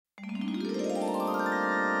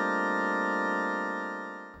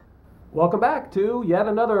Welcome back to yet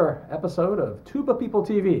another episode of Tuba People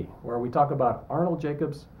TV, where we talk about Arnold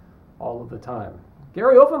Jacobs all of the time.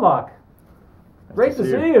 Gary Ofenloch, great to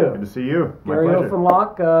see you. Good to see you. Gary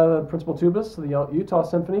Ofenloch, principal tubist of the Utah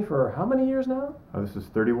Symphony for how many years now? Oh, this is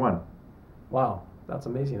 31. Wow, that's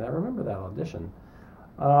amazing. I remember that audition.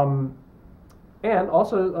 And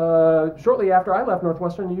also, shortly after I left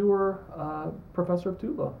Northwestern, you were professor of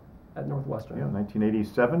tuba at Northwestern. Yeah,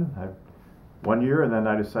 1987. 1 year, and then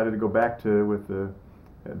I decided to go back to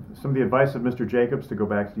some of the advice of Mr. Jacobs to go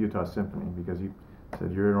back to the Utah Symphony, because he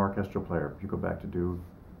said, "You're an orchestral player. You go back to doing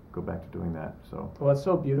that." So. Well, it's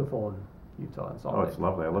so beautiful in Utah. It's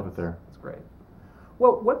lovely. I love it there. It's great.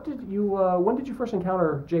 Well, when did you first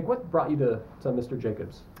encounter Jake? What brought you to Mr.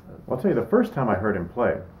 Jacobs? Well, I'll tell you, the first time I heard him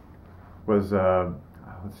play was,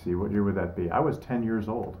 let's see, what year would that be? I was 10 years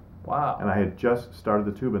old. Wow. And I had just started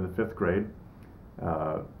the tuba in the 5th grade.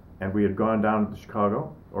 And we had gone down to the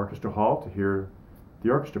Chicago Orchestra Hall to hear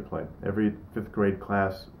the orchestra play. Every 5th grade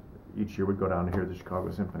class each year would go down to hear the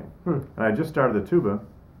Chicago Symphony. And I had just started the tuba.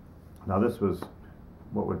 Now this was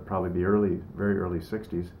what would probably be very early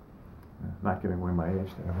 60s. Not giving away my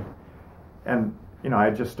age there. And, I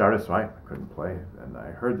had just started, so I couldn't play. And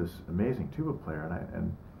I heard this amazing tuba player.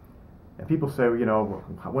 And people say,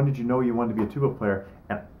 when did you know you wanted to be a tuba player?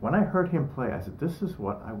 And when I heard him play, I said, this is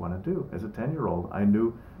what I want to do. As a 10-year-old, I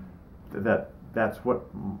knew that's what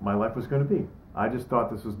my life was going to be. I just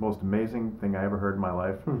thought this was the most amazing thing I ever heard in my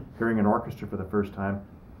life, hearing an orchestra for the first time.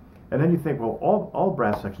 And then you think, well, all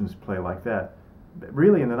brass sections play like that.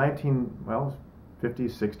 Really, in the 50s,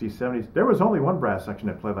 60s, 70s, there was only one brass section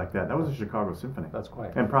that played like that. That was the Chicago Symphony. That's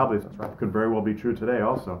quite. And probably could very well be true today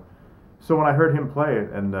also. So when I heard him play,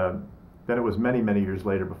 and then it was many, many years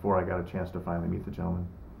later before I got a chance to finally meet the gentleman.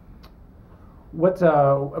 When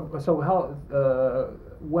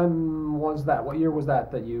was that? What year was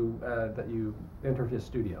that you entered his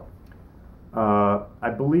studio? I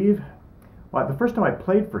believe, the first time I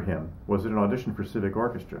played for him was at an audition for Civic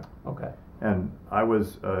Orchestra. Okay. And I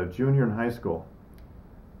was a junior in high school,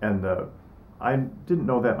 and I didn't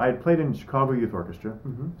know that. I had played in Chicago Youth Orchestra,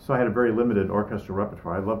 so I had a very limited orchestral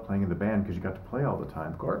repertoire. I loved playing in the band because you got to play all the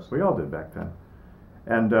time. Of course. We all did back then.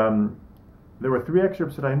 And there were 3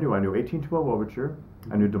 excerpts that I knew. I knew 1812 Overture,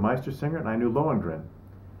 I knew De Meister Singer, and I knew Lohengrin.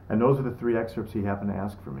 And those are the 3 excerpts he happened to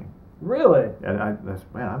ask for me. Really? And I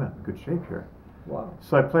said, man, I'm in good shape here. Wow.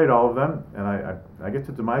 So I played all of them, and I get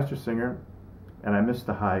to De Meister Singer, and I missed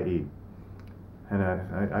the high E. And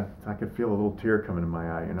I could feel a little tear coming in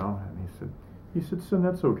my eye, And he said, son,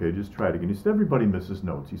 that's okay, just try it again. He said, everybody misses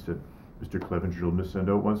notes. He said, Mr. Clevenger will miss a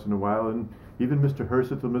note once in a while, and even Mr.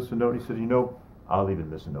 Herseth will miss a note. He said, I'll even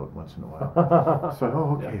miss a note once in a while. So,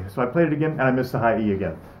 okay. Yeah. So I played it again, and I missed the high E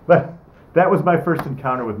again. But that was my first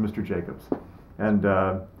encounter with Mr. Jacobs. And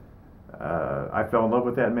I fell in love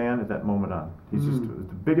with that man at that moment on. He's just the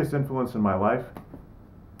biggest influence in my life.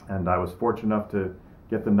 And I was fortunate enough to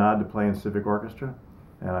get the nod to play in Civic Orchestra.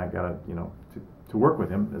 And I got to work with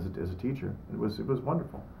him as a teacher. It was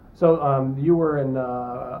wonderful. So you were in,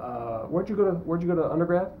 where'd you go to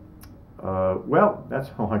undergrad? Well,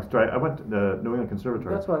 that's a long story. I went to the New England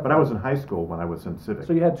Conservatory, but I was in high school when I was in Civic.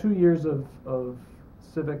 So you had 2 years of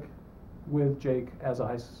Civic with Jake as a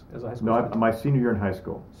high school student? My senior year in high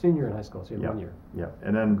school. Senior in high school, so you had 1 year. Yeah,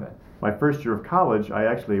 and then my first year of college, I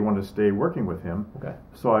actually wanted to stay working with him. Okay.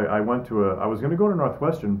 So I went to I was going to go to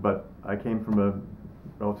Northwestern, but I came from a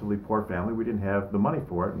relatively poor family. We didn't have the money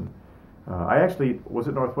for it, and I actually was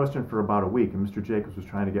at Northwestern for about a week, and Mr. Jacobs was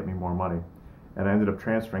trying to get me more money. And I ended up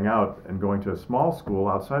transferring out and going to a small school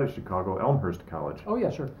outside of Chicago, Elmhurst College. Oh, yeah,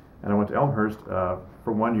 sure. And I went to Elmhurst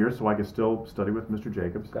for 1 year so I could still study with Mr.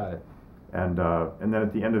 Jacobs. Got it. And then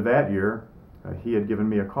at the end of that year, he had given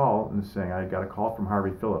me a call and saying I got a call from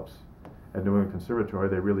Harvey Phillips at New England Conservatory.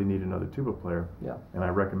 They really need another tuba player. Yeah. And I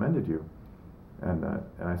recommended you. And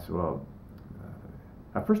I said, well,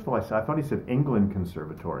 first of all, I thought he said England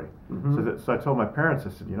Conservatory. So I told my parents, I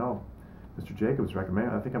said, Mr. Jacobs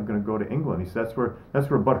recommended. I think I'm going to go to England. He said, that's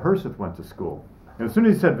where Bud Herseth went to school. And as soon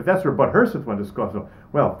as he said, but that's where Bud Herseth went to school, I said,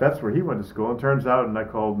 well, that's where he went to school. And it turns out, and I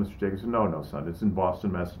called Mr. Jacobs and said, no, son, it's in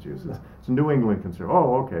Boston, Massachusetts. It's a New England Conservatory.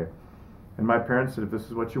 Oh, okay. And my parents said, if this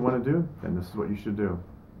is what you want to do, then this is what you should do.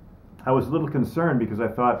 I was a little concerned because I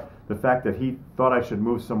thought the fact that he thought I should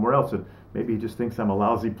move somewhere else, that maybe he just thinks I'm a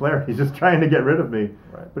lousy player. He's just trying to get rid of me.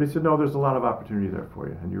 Right. But he said, no, there's a lot of opportunity there for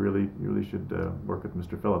you, and you really should work with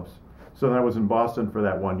Mr. Phillips. So then I was in Boston for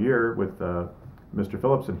that 1 year with Mr.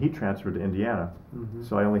 Phillips, and he transferred to Indiana.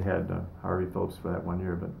 So I only had Harvey Phillips for that 1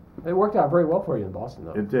 year. But it worked out very well for you in Boston,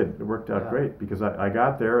 though. It did. It worked out great because I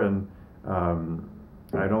got there, and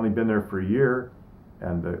I'd only been there for a year,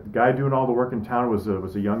 And the guy doing all the work in town was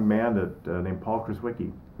a young man named Paul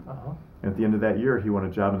Crisafulli. Uh-huh. And at the end of that year, he won a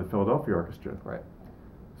job in the Philadelphia Orchestra. Right.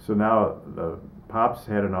 So now the Pops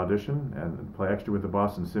had an audition and play extra with the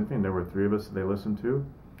Boston Symphony, and there were 3 of us that they listened to.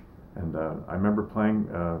 And I remember playing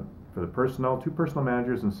for the personnel, 2 personal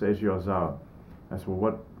managers and Seiji Ozawa. I said,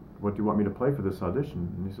 well, what do you want me to play for this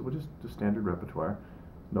audition? And he said, well, just standard repertoire,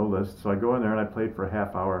 no list. So I go in there and I played for a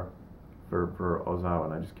half hour for Ozawa,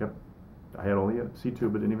 and I just kept, I had only a C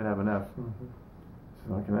tuba, didn't even have an F. Mm-hmm.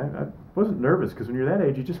 So I wasn't nervous, because when you're that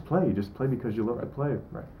age, you just play. You just play because you love to play.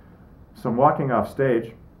 Right. So I'm walking off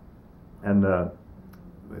stage, and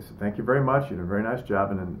they said, thank you very much, you did a very nice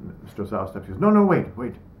job. And then Mr. Ozawa steps, he goes, no,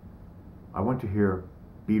 wait. I want to hear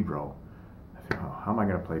bead roll. I think, oh, how am I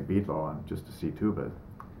going to play bead roll on just a C tuba?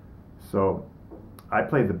 So I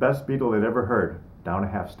played the best bead roll they'd ever heard, down a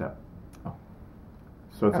half step. Oh.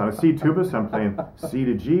 So it's on a C tuba, so I'm playing C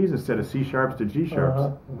to G's instead of C sharps to G sharps.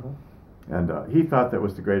 Uh-huh. Uh-huh. And he thought that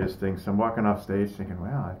was the greatest thing. So I'm walking off stage thinking,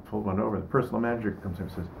 wow, I pulled one over. The personal manager comes in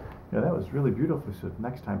and says, yeah, that was really beautiful. He said,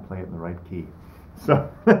 next time play it in the right key. So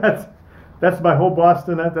that's my whole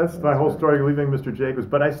Boston, that's my whole story leaving Mr. Jacobs.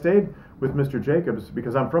 But I stayed with Mr. Jacobs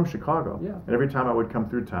because I'm from Chicago. Yeah. And every time I would come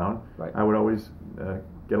through town, right. I would always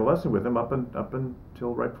get a lesson with him up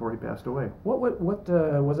until right before he passed away. What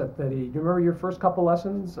was it that you remember your first couple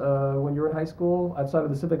lessons when you were in high school outside of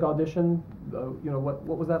the civic audition? What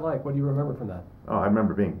was that like? What do you remember from that? Oh, I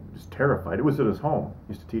remember being just terrified. It was at his home.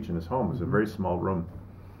 He used to teach in his home. It was a very small room.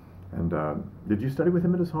 And did you study with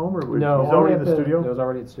him at his home, or no? He's already in the studio. It was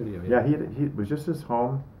already at the studio. Yeah, he was just his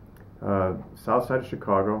home, south side of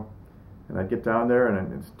Chicago. And I'd get down there,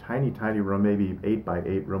 and it's a tiny room, maybe 8 by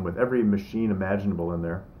 8 room, with every machine imaginable in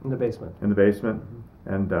there. In the basement. In the basement,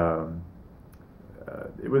 Mm-hmm. and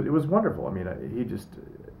it was wonderful. I mean, he just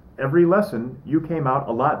every lesson you came out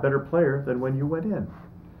a lot better player than when you went in.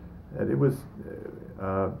 And it was.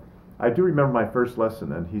 I do remember my first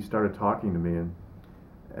lesson, and he started talking to me,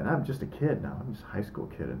 and I'm just a kid now. I'm just a high school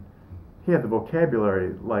kid, and he had the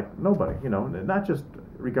vocabulary like nobody, not just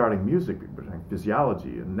regarding music, but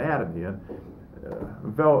physiology, anatomy, and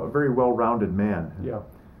a very well-rounded man. Yeah.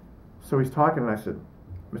 So he's talking, and I said,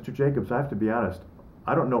 Mr. Jacobs, I have to be honest,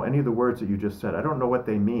 I don't know any of the words that you just said. I don't know what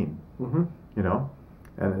they mean, Mm-hmm.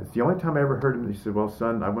 And it's the only time I ever heard him. He said, well,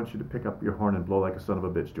 son, I want you to pick up your horn and blow like a son of a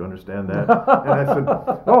bitch. Do you understand that? And I said,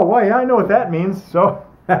 oh, well, yeah, I know what that means. So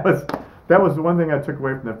that was the one thing I took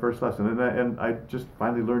away from that first lesson, and I just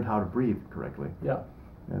finally learned how to breathe correctly. Yeah.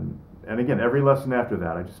 And again, every lesson after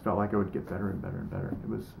that, I just felt like I would get better and better and better.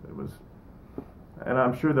 It was, and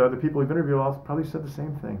I'm sure the other people we've interviewed all probably said the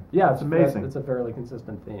same thing. Yeah, it's amazing. It's a fairly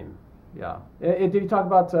consistent theme. Yeah. Did you talk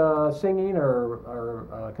about singing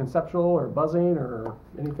or conceptual or buzzing or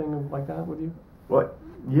anything like that with you? Well,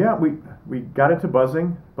 yeah, we got into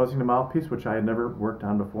buzzing the mouthpiece, which I had never worked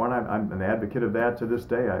on before, and I'm an advocate of that to this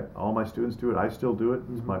day. All my students do it. I still do it.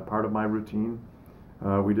 It's part of my routine.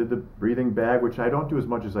 We did the breathing bag, which I don't do as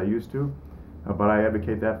much as I used to, but I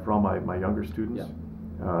advocate that for all my younger students.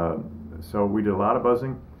 Yeah. So we did a lot of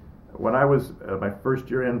buzzing. When I was my first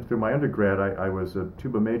year in through my undergrad, I was a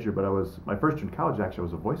tuba major, but my first year in college, actually, I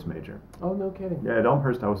was a voice major. Oh, no kidding. Yeah, at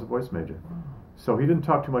Elmhurst, I was a voice major. So he didn't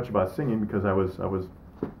talk too much about singing because I was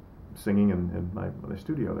singing in my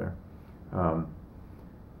studio there.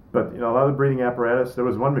 But a lot of the breathing apparatus, there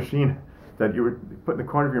was one machine that you were put in the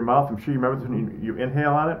corner of your mouth. I'm sure you remember when you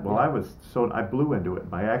inhale on it. Well, Yeah. I blew into it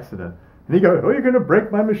by accident. And he goes, "Oh, you're going to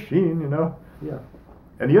break my machine," Yeah.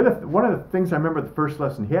 And one of the things I remember the first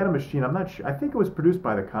lesson, he had a machine. I'm not sure. I think it was produced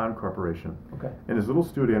by the Kahn Corporation. Okay. In his little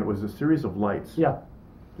studio, and it was a series of lights. Yeah.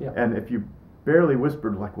 Yeah. And if you barely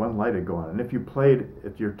whispered, like one light would go on. And if you played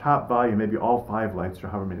at your top volume, maybe all 5 lights or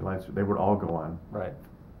however many lights, they would all go on. Right.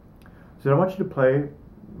 He said, I want you to play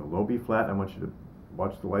a low B flat, and I want you to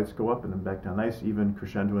watch the lights go up and then back down, nice, even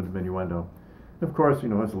crescendo and diminuendo. And of course,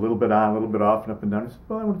 it's a little bit on, a little bit off, and up and down. He said,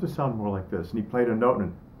 well, I want it to sound more like this. And he played a note,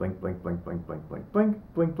 and blink, blink, blink, blink, blink, blink, blink,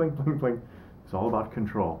 blink, blink, blink, blink. It's all about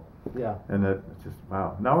control. Yeah. And it's just,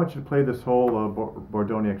 wow. Now I want you to play this whole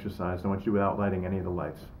Bordoni exercise. I want you to do without lighting any of the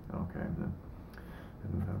lights. Okay. And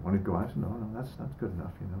when he'd go on, I said, no, that's good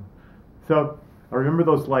enough, So I remember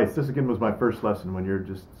those lights. This, again, was my first lesson when you're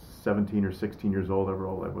just 17 or 16 years old, however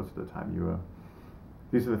old that was at the time.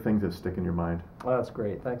 These are the things that stick in your mind. Well, that's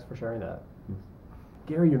great. Thanks for sharing that.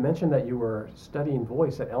 Gary, you mentioned that you were studying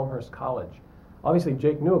voice at Elmhurst College. Obviously,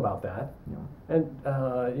 Jake knew about that. Yeah.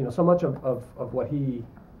 And, so much of what he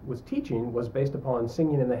was teaching was based upon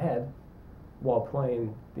singing in the head while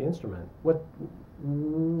playing the instrument.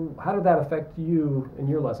 How did that affect you in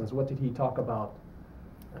your lessons? What did he talk about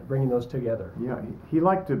bringing those together? Yeah, he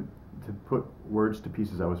liked to to put words to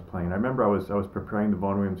pieces I was playing. I remember I was preparing the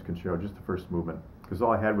Vaughan Williams Concerto, just the first movement, because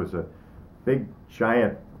all I had was a big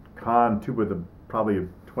giant con tuba with probably a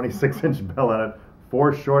 26-inch bell on it,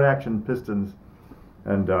 4 short action pistons,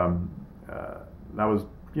 and that was,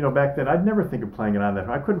 you know, back then I'd never think of playing it on that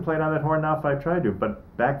horn. I couldn't play it on that horn now if I tried to,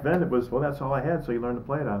 but back then it was, well, that's all I had, so you learn to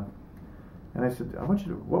play it on. And I said, I want you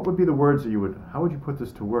to, what would be the words that you would, how would you put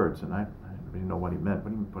this to words? And I didn't really know what he meant. What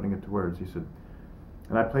do you mean putting it to words? He said,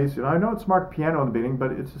 and I played, I know it's marked piano in the beginning,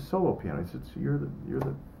 but it's a solo piano. He said, so you're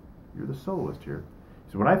the soloist here.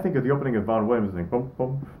 He said, when I think of the opening of Vaughan Williams, I think, boom,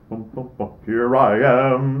 boom, boom, boom, boom, here I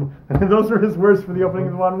am. And those are his words for the opening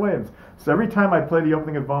of Vaughan Williams. So every time I play the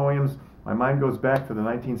opening of Vaughan Williams, my mind goes back to the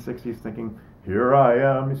 1960s thinking, here I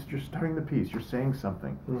am. He said, you're starting the piece. You're saying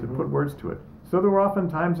something. He said, put words to it. So there were often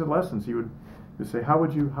times in lessons he would say, how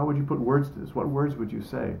would you put words to this? What words would you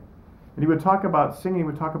say? And he would talk about singing. He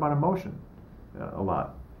would talk about emotion a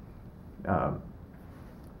lot.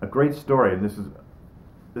 A great story, and this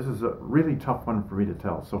is a really tough one for me to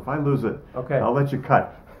tell. So if I lose it, okay, I'll let you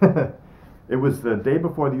cut. It was the day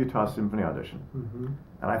before the Utah Symphony audition,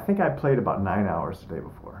 and I think I played about 9 hours the day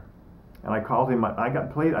before. And I called him. I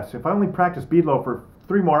said, if I only practice Beadlo for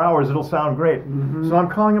 3 more hours, it'll sound great. So I'm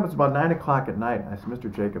calling him. It's about 9 o'clock at night. I said,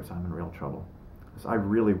 Mr. Jacobs, I'm in real trouble. I said, I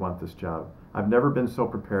really want this job. I've never been so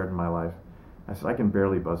prepared in my life. I said, I can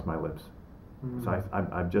barely buzz my lips. So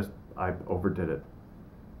I overdid it.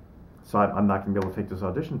 So I'm not going to be able to take this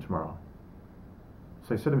audition tomorrow.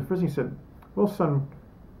 So I said to him, first he said, well, son,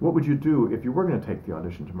 what would you do if you were going to take the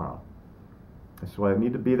audition tomorrow? I said, well, I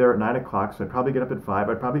need to be there at 9 o'clock, so I'd probably get up at 5.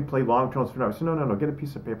 I'd probably play long tones for an hour. I said, no, get a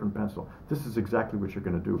piece of paper and pencil. This is exactly what you're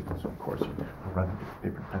going to do. So, of course, I run the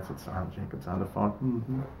paper and pencil. It's Arnold Jacobs on the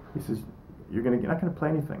phone. He says, you're not going to play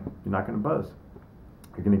anything. You're not going to buzz.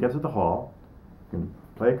 You're going to get to the hall. You're going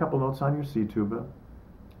to play a couple notes on your C tuba.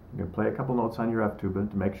 You're going to play a couple notes on your F tuba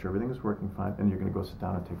to make sure everything is working fine, and you're going to go sit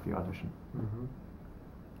down and take the audition.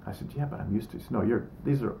 I said, yeah, but I'm used to it. He said, no,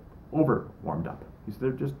 these are over warmed up. He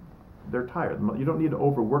said, they're tired. You don't need to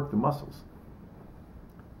overwork the muscles.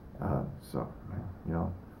 So, you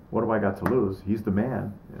know, what do I got to lose? He's the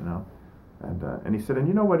man, you know. And he said, and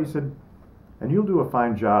you know what? He said, and you'll do a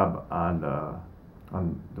fine job on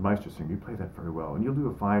the Meistersing. You play that very well. And you'll do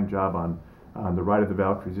a fine job on the Ride of the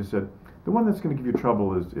Valkyries. He said, the one that's going to give you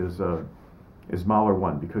trouble is Mahler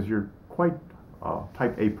 1, because you're quite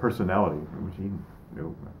type A personality, which he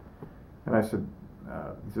knew. And I said,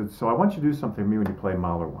 he said, so I want you to do something for me when you play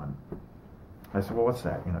Mahler 1. I said, well, what's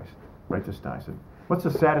that? You know, I said, write this down. I said, what's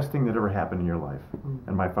the saddest thing that ever happened in your life?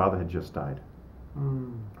 And my father had just died.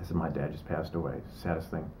 I said, my dad just passed away.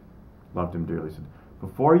 Saddest thing. Loved him dearly. He said,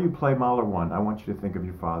 before you play Mahler 1, I want you to think of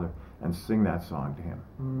your father and sing that song to him.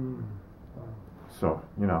 So,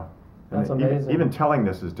 you know. That's amazing. Even telling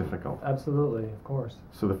this is difficult. Absolutely, of course.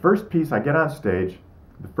 So the first piece, I get on stage,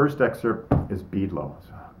 the first excerpt is Beadlo.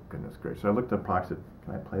 So, oh, goodness gracious. So I looked at Prox, said,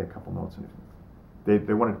 can I play a couple notes? And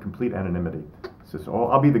they wanted complete anonymity. He says, oh,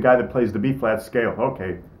 I'll be the guy that plays the B-flat scale.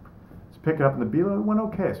 Okay. Let's pick it up, and the Beadlo went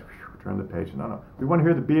okay. So, turn the page. No. We want to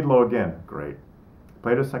hear the Beadlo again. Great.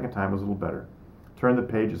 Played it a second time, it was a little better. Turn the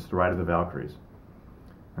page, it's the Ride of the Valkyries.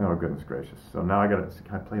 Oh, goodness gracious. So now can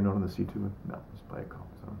I play a note on the C tuba? No, let's play a call.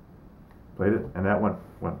 So played it, and that went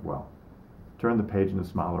well. Turned the page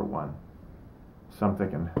into Mahler 1. So I'm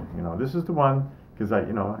thinking, you know, this is the one, because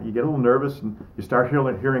you get a little nervous, and you start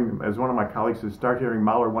hearing, as one of my colleagues says, start hearing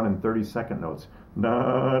Mahler 1 in 30-second notes.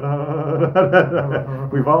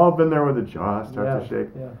 We've all been there with the jaw start to shake.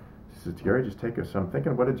 Yeah. He says, Gary, just take so I'm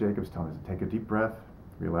thinking, what did Jacobs tell me? He said, take a deep breath,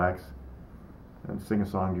 relax, and sing a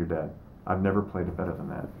song to your dad. I've never played it better than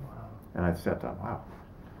that. Wow. And I sat down, wow.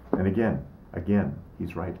 And again,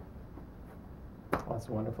 he's right. That's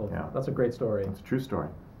wonderful. Yeah. That's a great story. It's a true story.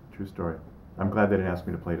 True story. I'm glad they didn't ask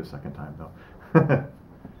me to play it a second time, though.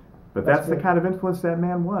 But that's the kind of influence that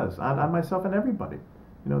man was on myself and everybody.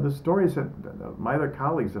 You know, the stories that my other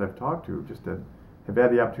colleagues that I've talked to just have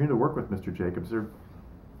had the opportunity to work with Mr. Jacobs,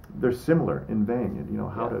 they're similar in vein. You know,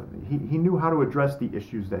 he knew how to address the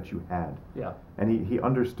issues that you had. Yeah. And he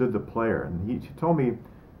understood the player. And he told me,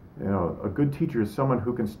 you know, a good teacher is someone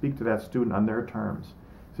who can speak to that student on their terms.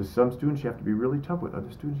 So some students you have to be really tough with. Other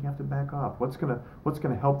students you have to back off. What's gonna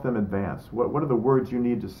help them advance? What are the words you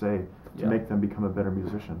need to say to make them become a better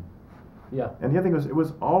musician? Yeah. And the other thing was, it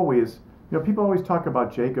was always, you know, people always talk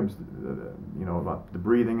about Jacobs, you know, about the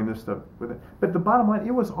breathing and this stuff with it. But the bottom line,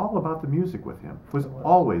 it was all about the music with him. It was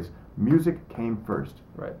always music came first.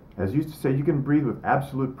 Right. As you used to say, you can breathe with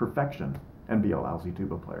absolute perfection and be a lousy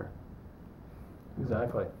tuba player.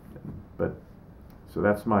 Exactly. But so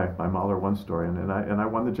that's my Mahler 1 story, and I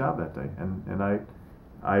won the job that day, and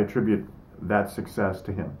I attribute that success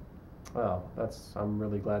to him. Well, I'm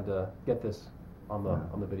really glad to get this on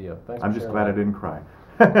the video. Thanks. I'm just glad I didn't cry.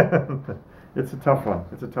 It's a tough one.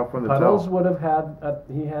 It's a tough one to Puddles tell. would have had.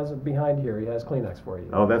 He has it behind here. He has Kleenex for you.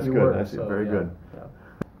 Oh, that's You good. were, That's so, very yeah, good. yeah.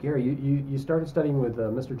 Gary, you started studying with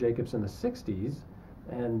Mr. Jacobs in the '60s,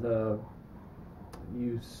 and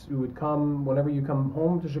you would come whenever you come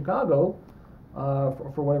home to Chicago.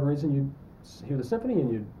 For whatever reason, you'd hear the symphony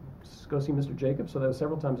and you'd go see Mr. Jacobs. So that was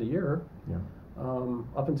several times a year. Yeah.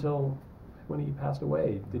 Up until when he passed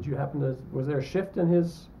away. Did you happen to? Was there a shift in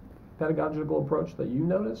his pedagogical approach that you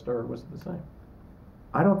noticed, or was it the same?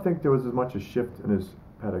 I don't think there was as much a shift in his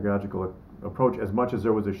pedagogical approach as much as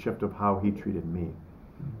there was a shift of how he treated me.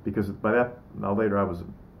 Because by that, now later I was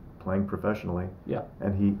playing professionally, Yeah.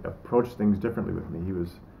 and he approached things differently with me. He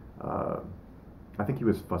was, I think he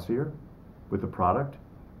was fussier with the product.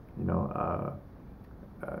 You know,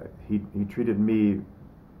 he treated me,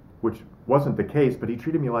 which wasn't the case, but he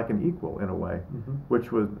treated me like an equal in a way,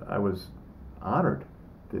 which was, I was honored.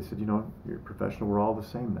 They said, you know, you're professional. We're all the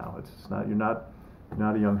same now. It's not, you're not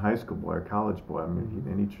a young high school boy or college boy. I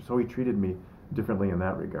mean, so he treated me differently in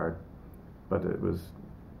that regard. But it was,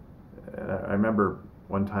 I remember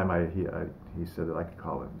one time he said that I could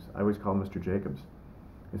call him. I always call him Mr. Jacobs.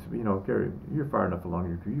 He said, you know, Gary, you're far enough along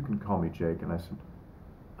in your career. You can call me Jake. And I said,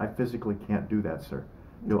 I physically can't do that, sir.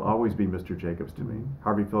 You'll always be Mr. Jacobs to me.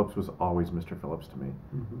 Harvey Phillips was always Mr. Phillips to me.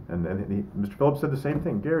 And then Mr. Phillips said the same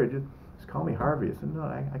thing. Gary, just call me Harvey. I said, no,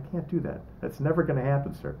 I can't do that. That's never going to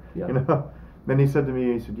happen, sir. Yeah. You know. Then he said to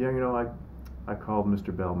me, he said, yeah, you know, I called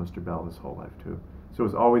Mr. Bell his whole life too. So it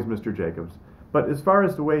was always Mr. Jacobs. But as far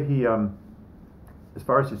as the way he, as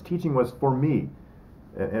far as his teaching was for me,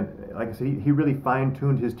 and like I said, he really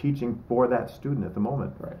fine-tuned his teaching for that student at the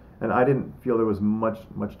moment. Right. And I didn't feel there was much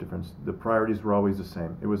difference. The priorities were always the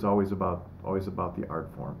same. It was always about the art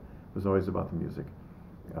form. It was always about the music.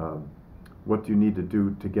 What do you need to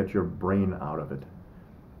do to get your brain out of it?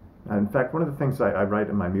 And in fact, one of the things I write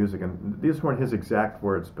in my music, and these weren't his exact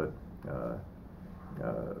words, but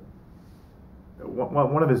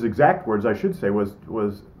one of his exact words, I should say, was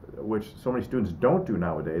which so many students don't do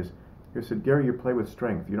nowadays. He said, Gary, you play with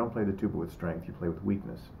strength. You don't play the tuba with strength. You play with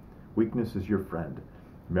weakness. Weakness is your friend.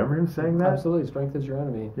 Remember him saying that? Absolutely. Strength is your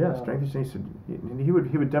enemy. Yeah, strength is your enemy.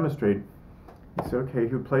 He would demonstrate. He said, okay,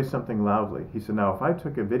 he would play something loudly. He said, now, if I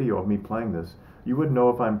took a video of me playing this, you would know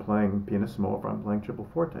if I'm playing pianissimo or if I'm playing triple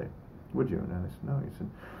forte, would you? And I said, no. He said,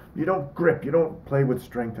 you don't grip. You don't play with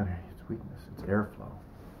strength. It's weakness. It's airflow.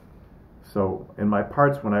 So in my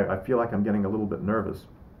parts, when I feel like I'm getting a little bit nervous,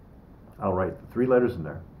 I'll write the 3 letters in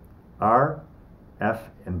there. R, F,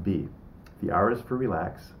 and B. The R is for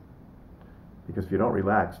relax, because if you don't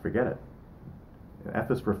relax, forget it. And F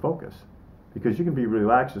is for focus, because you can be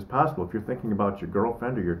relaxed as possible. If you're thinking about your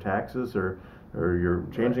girlfriend or your taxes or you're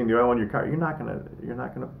changing the oil in your car, you're not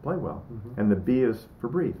gonna play well. And the B is for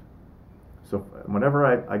breathe. So whenever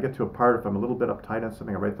I get to a part, if I'm a little bit uptight on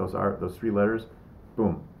something, I write those 3 letters.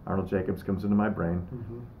 Boom, Arnold Jacobs comes into my brain.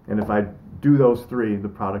 And if I do those 3, the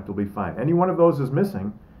product will be fine. Any one of those is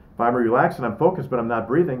missing. If I'm relaxed and I'm focused but I'm not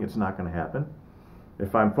breathing, it's not going to happen.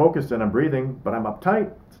 If I'm focused and I'm breathing but I'm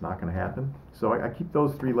uptight, it's not going to happen. So I keep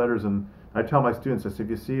those 3 letters, and I tell my students, I say, if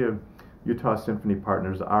you see a Utah Symphony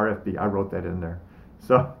partners, R.F.B, I wrote that in there.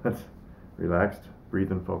 So that's relaxed,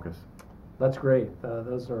 breathe, and focus. That's great.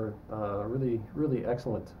 Those are really, really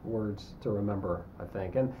excellent words to remember, I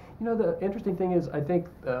think. And, you know, the interesting thing is, I think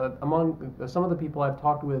among some of the people I've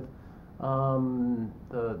talked with,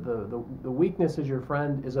 the weakness as your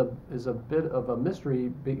friend is a bit of a mystery,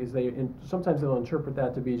 because sometimes they'll interpret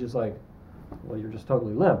that to be just like, well, you're just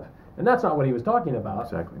totally limp, and that's not what he was talking about.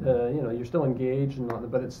 Exactly. You know, you're still engaged,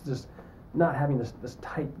 but it's just not having this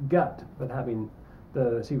tight gut, but having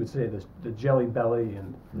as he would say, the jelly belly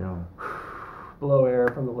and blow air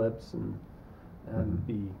from the lips and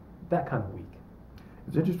be that kind of weak.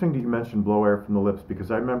 It's interesting that you mentioned blow air from the lips,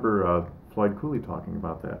 because I remember Floyd Cooley talking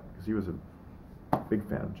about that, because he was a big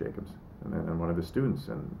fan of Jacobs and one of his students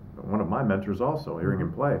and one of my mentors also, hearing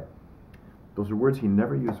him play. Those are words he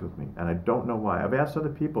never used with me, and I don't know why. I've asked other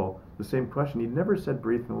people the same question. He never said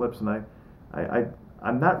breathe from the lips, and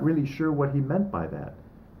I'm not really sure what he meant by that.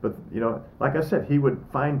 But, you know, like I said, he would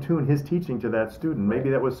fine-tune his teaching to that student. Maybe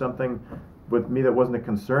that was something with me that wasn't a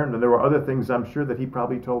concern, and there were other things I'm sure that he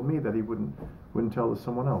probably told me that he wouldn't tell to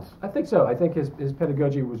someone else. I think so. I think his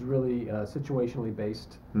pedagogy was really situationally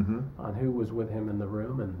based on who was with him in the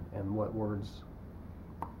room and what words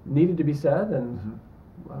needed to be said and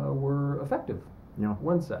were effective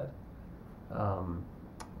when said.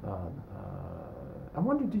 I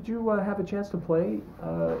wonder, did you have a chance to play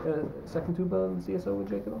second tuba in CSO with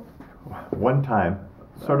Jacob? One time,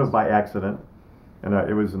 sort of by accident, and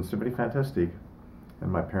it was in Symphony Fantastic,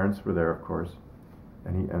 and my parents were there, of course,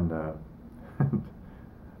 and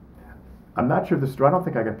I'm not sure this. I don't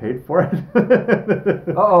think I got paid for it.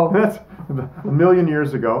 Uh-oh. That's a million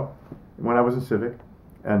years ago, when I was in Civic,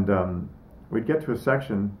 and we'd get to a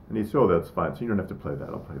section, and he'd say, "Oh, that's fine. So you don't have to play that.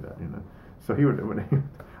 I'll play that." You know. So he would.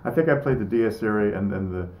 I think I played the ancillary and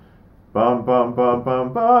then the bum bum bum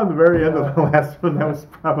bum bum. The very end of the last one. That was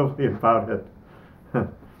probably about it.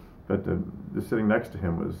 But just sitting next to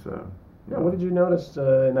him was. Yeah. What did you notice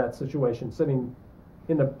in that situation, sitting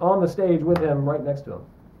on the stage with him, right next to him?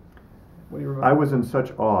 What do you remember? I was in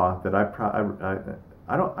such awe that I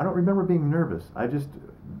don't remember being nervous.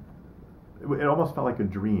 It almost felt like a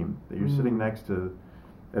dream that you're sitting next to,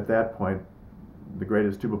 at that point, the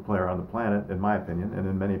greatest tuba player on the planet, in my opinion, and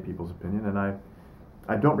in many people's opinion. And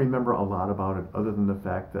I don't remember a lot about it, other than the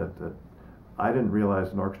fact that I didn't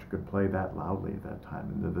realize an orchestra could play that loudly at that time.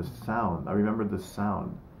 And the sound, I remember the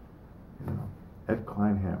sound. You know, Ed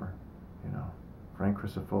Kleinhammer, you know, Frank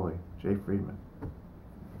Crisafulli, Jay Friedman,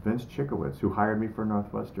 Vince Cichowicz, who hired me for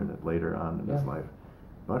Northwestern later on in his life,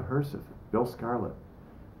 Bud Herseth, Bill Scarlett,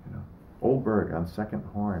 you know, Oldberg on second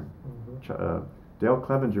horn. Dale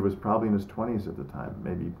Clevenger was probably in his 20s at the time,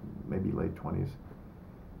 maybe late 20s.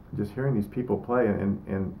 Just hearing these people play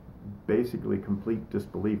and basically complete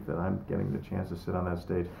disbelief that I'm getting the chance to sit on that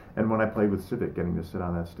stage. And when I played with Civic, getting to sit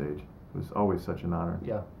on that stage was always such an honor.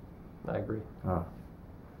 Yeah, I agree.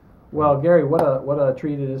 Well, Gary, what a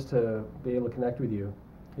treat it is to be able to connect with you.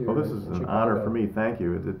 Well, this is an honor for me. Thank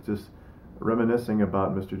you. It's just reminiscing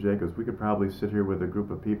about Mr. Jacobs. We could probably sit here with a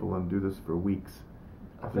group of people and do this for weeks.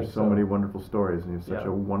 There's so many wonderful stories, and he's such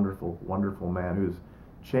a wonderful, wonderful man who's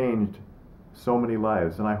changed so many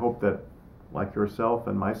lives. And I hope that, like yourself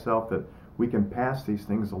and myself, that we can pass these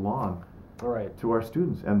things along to our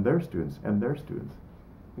students and their students and their students.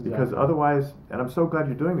 Exactly. Because otherwise, and I'm so glad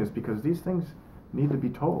you're doing this, because these things need to be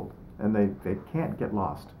told, and they can't get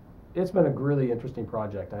lost. It's been a really interesting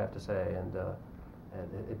project, I have to say, and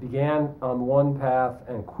it began on one path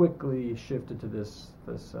and quickly shifted to this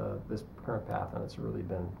current path, and it's really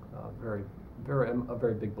been a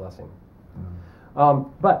very big blessing.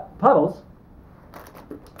 But Puddles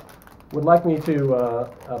would like me to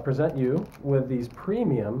present you with these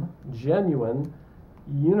premium, genuine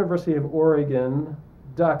University of Oregon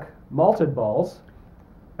duck malted balls.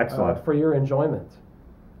 Excellent. For your enjoyment.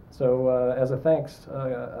 So as a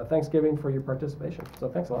Thanksgiving for your participation. So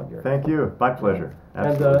thanks a lot, Gary. Thank you. My pleasure.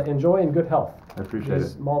 Absolutely. And enjoy in good health. I appreciate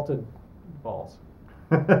these malted balls.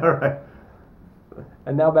 All right.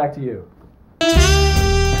 And now back to you.